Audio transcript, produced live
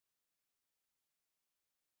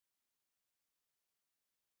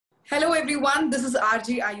Hello everyone, this is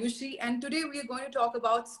RJ Ayushi and today we are going to talk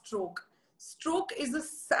about stroke. Stroke is a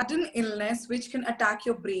sudden illness which can attack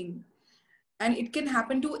your brain and it can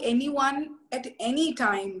happen to anyone at any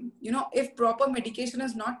time. If proper medication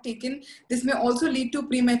is not taken, this may also lead to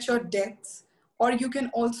premature deaths or you can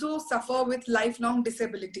also suffer with lifelong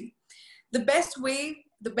disability. The best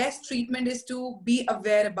treatment is to be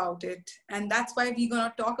aware about it. And that's why we're going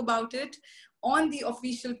to talk about it on the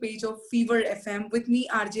official page of Fever FM with me,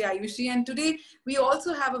 RJ Ayushi. And today we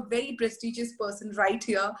also have a very prestigious person right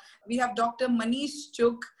here. We have Dr. Manish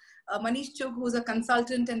Chugh. Manish Chugh, who's a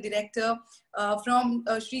consultant and director from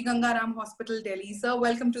Sri Gangaram Hospital, Delhi. Sir,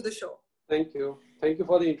 welcome to the show. Thank you. Thank you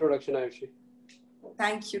for the introduction, Ayushi.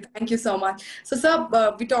 Thank you. Thank you so much. So, sir,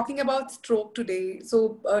 we're talking about stroke today.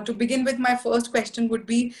 So, to begin with, my first question would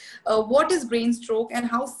be, what is brain stroke and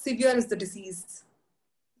how severe is the disease?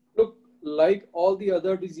 Look, like all the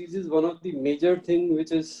other diseases, one of the major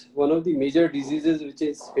diseases which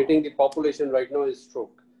is hitting the population right now is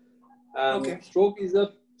stroke. Okay. Stroke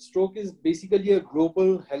is basically a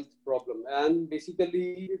global health problem, and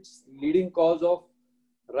basically it's leading cause of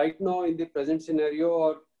right now in the present scenario,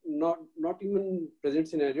 or not even present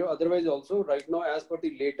scenario, otherwise also right now, as per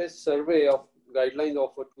the latest survey of guidelines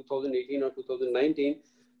of 2018 or 2019,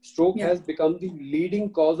 stroke has become the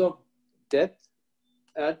leading cause of death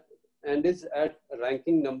and is at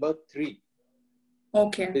ranking number 3.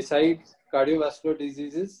 Okay. Besides cardiovascular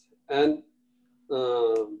diseases and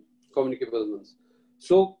communicable ones.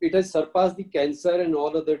 So it has surpassed the cancer and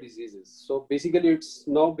all other diseases. So basically it's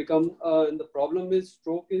now become, and the problem is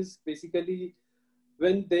stroke is basically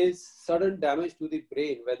when there's sudden damage to the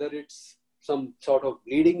brain, whether it's some sort of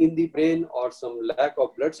bleeding in the brain or some lack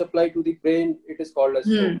of blood supply to the brain, it is called a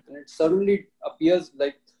stroke. And it suddenly appears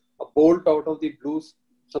like a bolt out of the blue,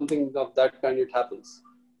 something of that kind, it happens.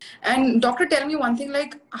 And doctor, tell me one thing,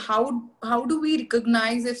 like how do we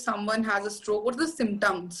recognize if someone has a stroke? What are the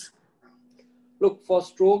symptoms? Look, for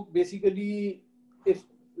stroke, basically, if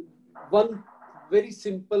one very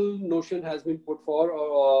simple notion has been put forward,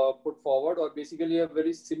 or basically a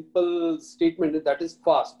very simple statement, that is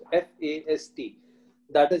FAST, F-A-S-T.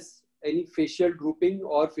 That is any facial drooping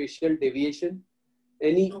or facial deviation,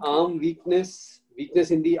 any arm weakness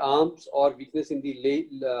in the arms or weakness in the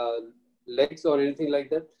legs or anything like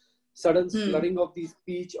that, sudden slurring of the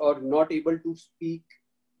speech or not able to speak.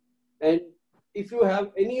 And if you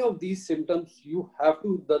have any of these symptoms, you have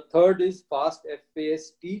to, the third is FAST,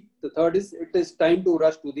 F-A-S-T. The third is, it is time to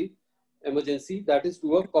rush to the emergency, that is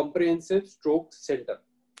to a comprehensive stroke center.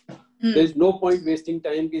 There is no point wasting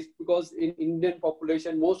time, because in Indian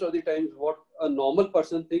population, most of the times what a normal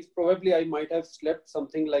person thinks, probably I might have slept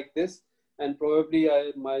something like this, and probably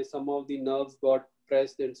some of the nerves got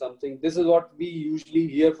pressed and something. This is what we usually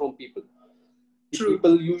hear from people. True.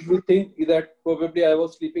 People usually think that probably I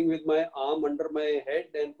was sleeping with my arm under my head,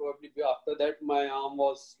 and probably after that my arm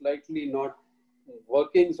was slightly not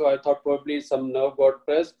working. So I thought probably some nerve got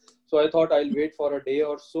pressed. So I thought I'll wait for a day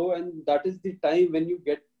or so. And that is the time when you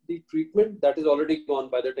get the treatment that is already gone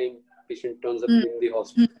by the time patient turns up in the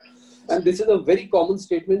hospital. And this is a very common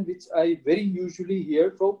statement which I very usually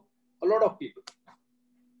hear from a lot of people.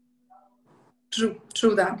 True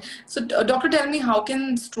that. So doctor, tell me, how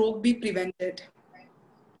can stroke be prevented?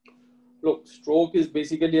 Look, stroke is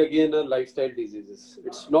basically again a lifestyle disease.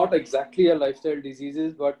 It's not exactly a lifestyle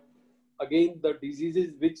disease, but again the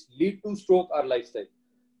diseases which lead to stroke are lifestyle.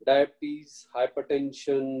 Diabetes,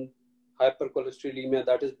 hypertension, hypercholesterolemia,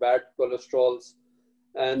 that is bad cholesterols,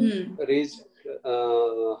 and raised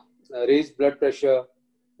blood pressure.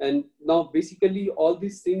 And now basically all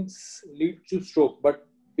these things lead to stroke, but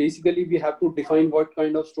basically we have to define what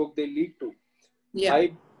kind of stroke they lead to.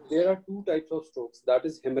 There are two types of strokes. That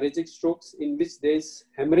is hemorrhagic strokes, in which there is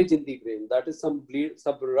hemorrhage in the brain. That is some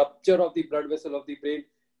rupture of the blood vessel of the brain.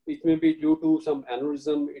 It may be due to some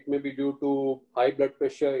aneurysm. It may be due to high blood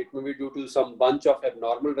pressure. It may be due to some bunch of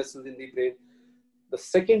abnormal vessels in the brain. The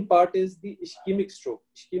second part is the ischemic stroke.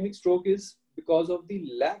 Ischemic stroke is because of the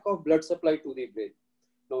lack of blood supply to the brain.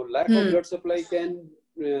 Now, lack of blood supply can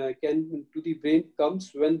to the brain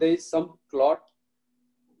comes when there is some clot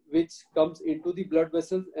which comes into the blood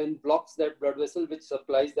vessel and blocks that blood vessel which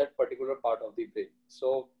supplies that particular part of the brain.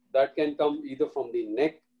 So that can come either from the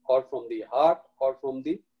neck or from the heart or from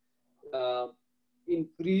the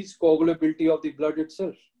increased coagulability of the blood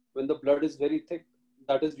itself. When the blood is very thick,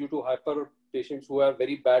 that is due to hyper patients who have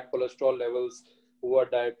very bad cholesterol levels, who are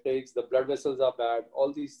diabetics, the blood vessels are bad,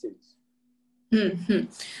 all these things.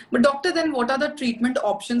 But doctor, then what are the treatment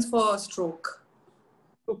options for stroke?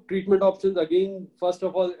 So treatment options, again, first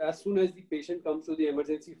of all, as soon as the patient comes to the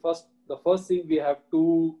emergency, the first thing we have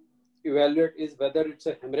to evaluate is whether it's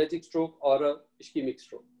a hemorrhagic stroke or a ischemic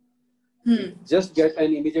stroke. We just get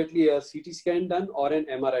an immediately a CT scan done or an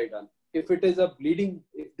MRI done. If it is a bleeding,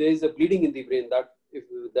 if there is a bleeding in the brain, if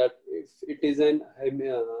it is an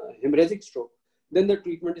hemorrhagic stroke, then the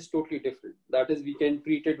treatment is totally different. That is, we can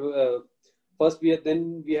treat it first.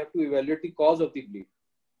 Then we have to evaluate the cause of the bleed.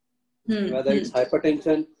 Whether it's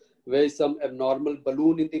hypertension, where is some abnormal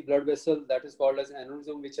balloon in the blood vessel that is called as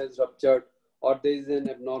aneurysm which has ruptured, or there is an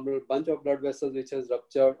abnormal bunch of blood vessels which has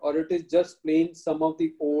ruptured, or it is just plain some of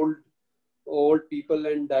the old people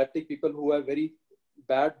and diabetic people who have very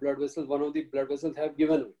bad blood vessels, one of the blood vessels have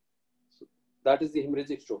given away. So that is the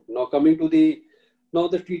hemorrhagic stroke. Now coming to the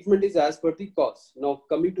treatment is as per the cause. Now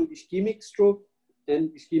coming to ischemic stroke,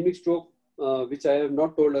 and ischemic stroke, which I have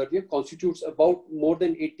not told earlier, constitutes about more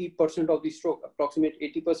than 80% of the stroke. Approximate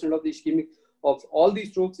 80% of the ischemic of all these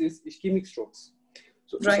strokes is ischemic strokes.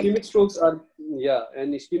 So ischemic strokes are,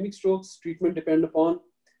 and ischemic strokes treatment depend upon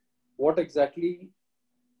what exactly,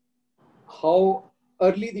 how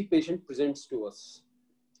early the patient presents to us.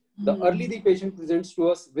 The early the patient presents to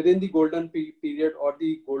us within the golden period or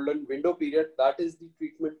the golden window period, that is the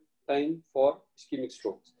treatment time for ischemic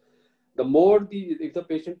strokes. The more if the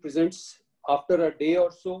patient presents after a day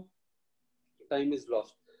or so, time is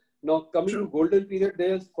lost. Now coming to golden period,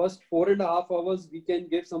 there's first 4.5 hours, we can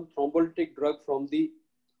give some thrombolytic drug from the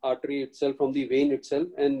artery itself, from the vein itself,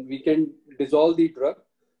 and we can dissolve the drug,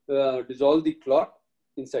 dissolve the clot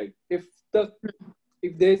inside.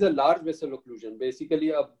 If there is a large vessel occlusion, basically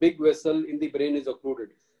a big vessel in the brain is occluded,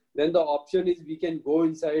 then the option is we can go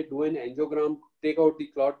inside, do an angiogram, take out the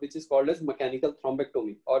clot, which is called as mechanical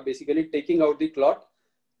thrombectomy, or basically taking out the clot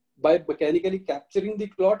by mechanically capturing the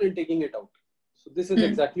clot and taking it out. So this is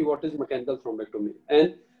exactly what is mechanical thrombectomy.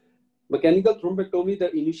 And mechanical thrombectomy,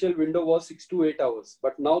 the initial window was 6 to 8 hours,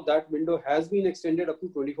 but now that window has been extended up to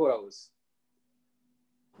 24 hours.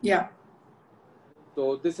 Yeah.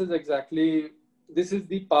 So this is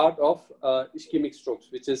the part of ischemic strokes,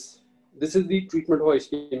 this is the treatment for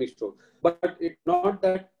ischemic stroke. But it's not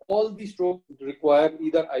that all the strokes require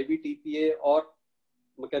either IV TPA or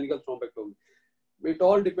mechanical thrombectomy. It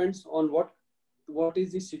all depends on what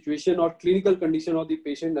is the situation or clinical condition of the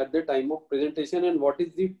patient at the time of presentation and what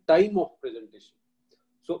is the time of presentation.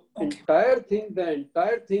 So the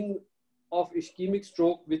entire thing of ischemic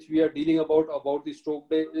stroke, which we are dealing about the stroke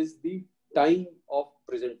day, is the time of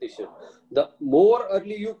presentation. The more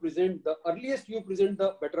early you present, the earliest you present,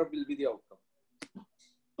 the better will be the outcome.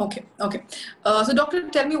 Okay. So doctor,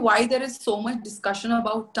 tell me why there is so much discussion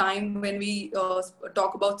about time when we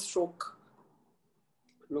talk about stroke.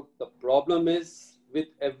 Look, the problem is with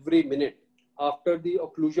every minute after the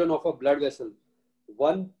occlusion of a blood vessel,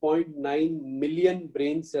 1.9 million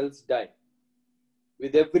brain cells die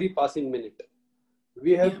with every passing minute.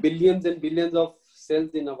 We have billions and billions of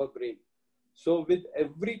cells in our brain. So with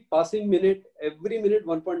every passing minute,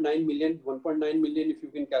 1.9 million, if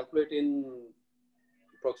you can calculate in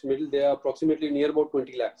approximately, they are approximately near about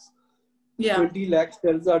 20 lakhs. 20 lakh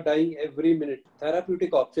cells are dying every minute.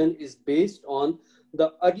 Therapeutic option is based on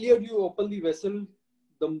the earlier you open the vessel,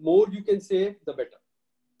 the more you can save, the better.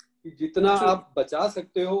 जितना आप बचा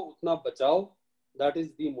सकते हो उतना बचाओ. That is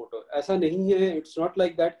the motto. ऐसा नहीं है. It's not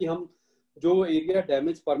like that कि हम जो एरिया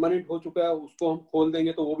डैमेज परमानेंट हो चुका है उसको हम खोल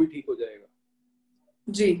देंगे तो वो भी ठीक हो जाएगा.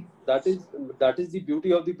 जी. That is the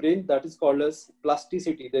beauty of the brain. That is called as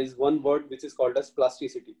plasticity. There is one word which is called as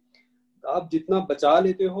plasticity. आप जितना बचा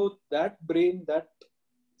लेते हो, that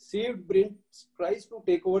saved brain tries to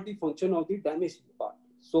take over the function of the damaged part.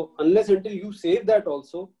 So unless until you save that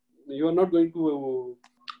also, you are not going to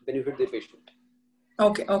benefit the patient.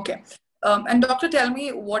 Okay. And doctor, tell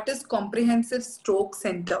me, what is Comprehensive Stroke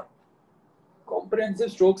Center?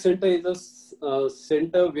 Comprehensive Stroke Center is a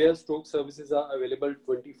center where stroke services are available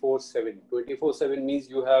 24/7. 24/7 means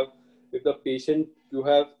you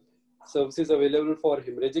have services available for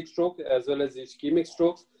hemorrhagic stroke as well as ischemic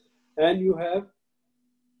strokes, and you have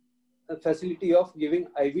a facility of giving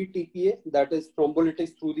IV TPA, that is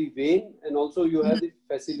thrombolytics through the vein, and also you have the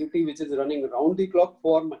facility which is running around the clock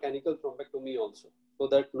for mechanical thrombectomy also, so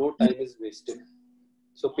that no time is wasted.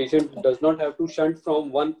 So patient does not have to shunt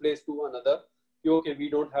from one place to another. Okay, we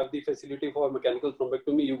don't have the facility for mechanical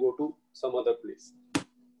thrombectomy, you go to some other place.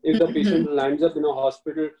 If the patient lands up in a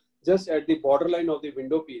hospital just at the borderline of the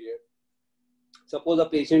window period, suppose a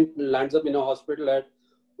patient lands up in a hospital at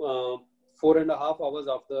 4.5 hours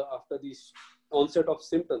after the onset of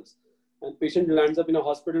symptoms, and patient lands up in a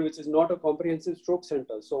hospital which is not a comprehensive stroke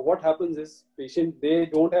center. So what happens is they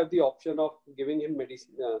don't have the option of giving him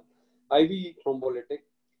medicine, IV thrombolytic.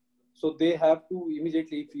 So they have to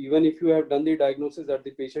immediately, even if you have done the diagnosis that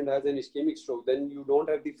the patient has an ischemic stroke, then you don't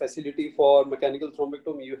have the facility for mechanical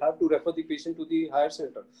thrombectomy. You have to refer the patient to the higher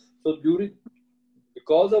center. So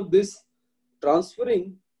because of this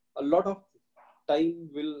transferring, a lot of time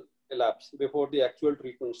will elapse before the actual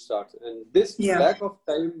treatment starts. And this lack of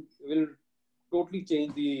time will totally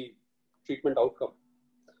change the treatment outcome.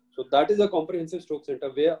 So that is a comprehensive stroke center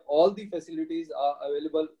where all the facilities are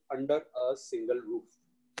available under a single roof.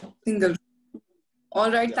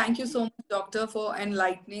 All right. Thank you so much, doctor, for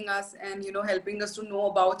enlightening us and, helping us to know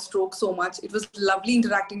about stroke so much. It was lovely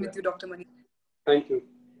interacting with you, Dr. Manish. Thank you.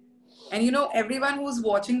 And, everyone who's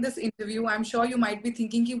watching this interview, I'm sure you might be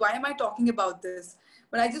thinking, why am I talking about this?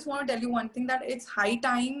 But I just want to tell you one thing, that it's high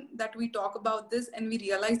time that we talk about this and we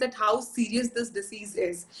realize that how serious this disease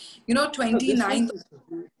is. 29th.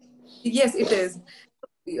 Yes, it is.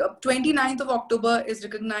 29th of October is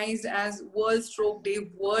recognized as World Stroke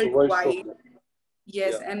Day worldwide.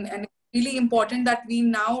 Yes, and it's really important that we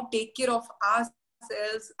now take care of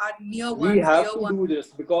ourselves, our near ones. We have to do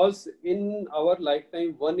this because in our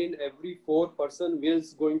lifetime, 1 in every 4 person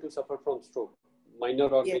is going to suffer from stroke, minor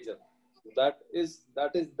or major. That is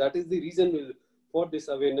the reason for this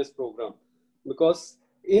awareness program, because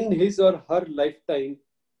in his or her lifetime,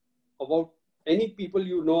 about any people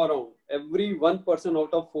around, every 1 person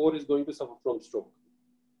out of 4 is going to suffer from stroke.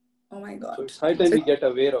 Oh my God! So it's high time we get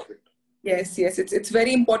aware of it. Yes, it's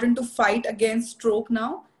very important to fight against stroke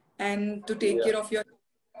now and to take care of your.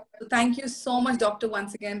 So thank you so much, doctor,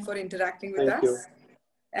 once again for interacting with us.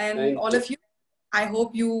 And all of you, I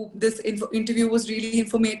hope this interview was really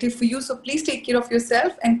informative for you. So please take care of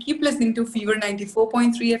yourself and keep listening to Fever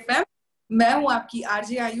 94.3 FM. मैं हूँ आपकी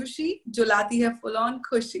RJ Ayushi जो लाती है full on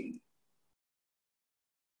खुशी.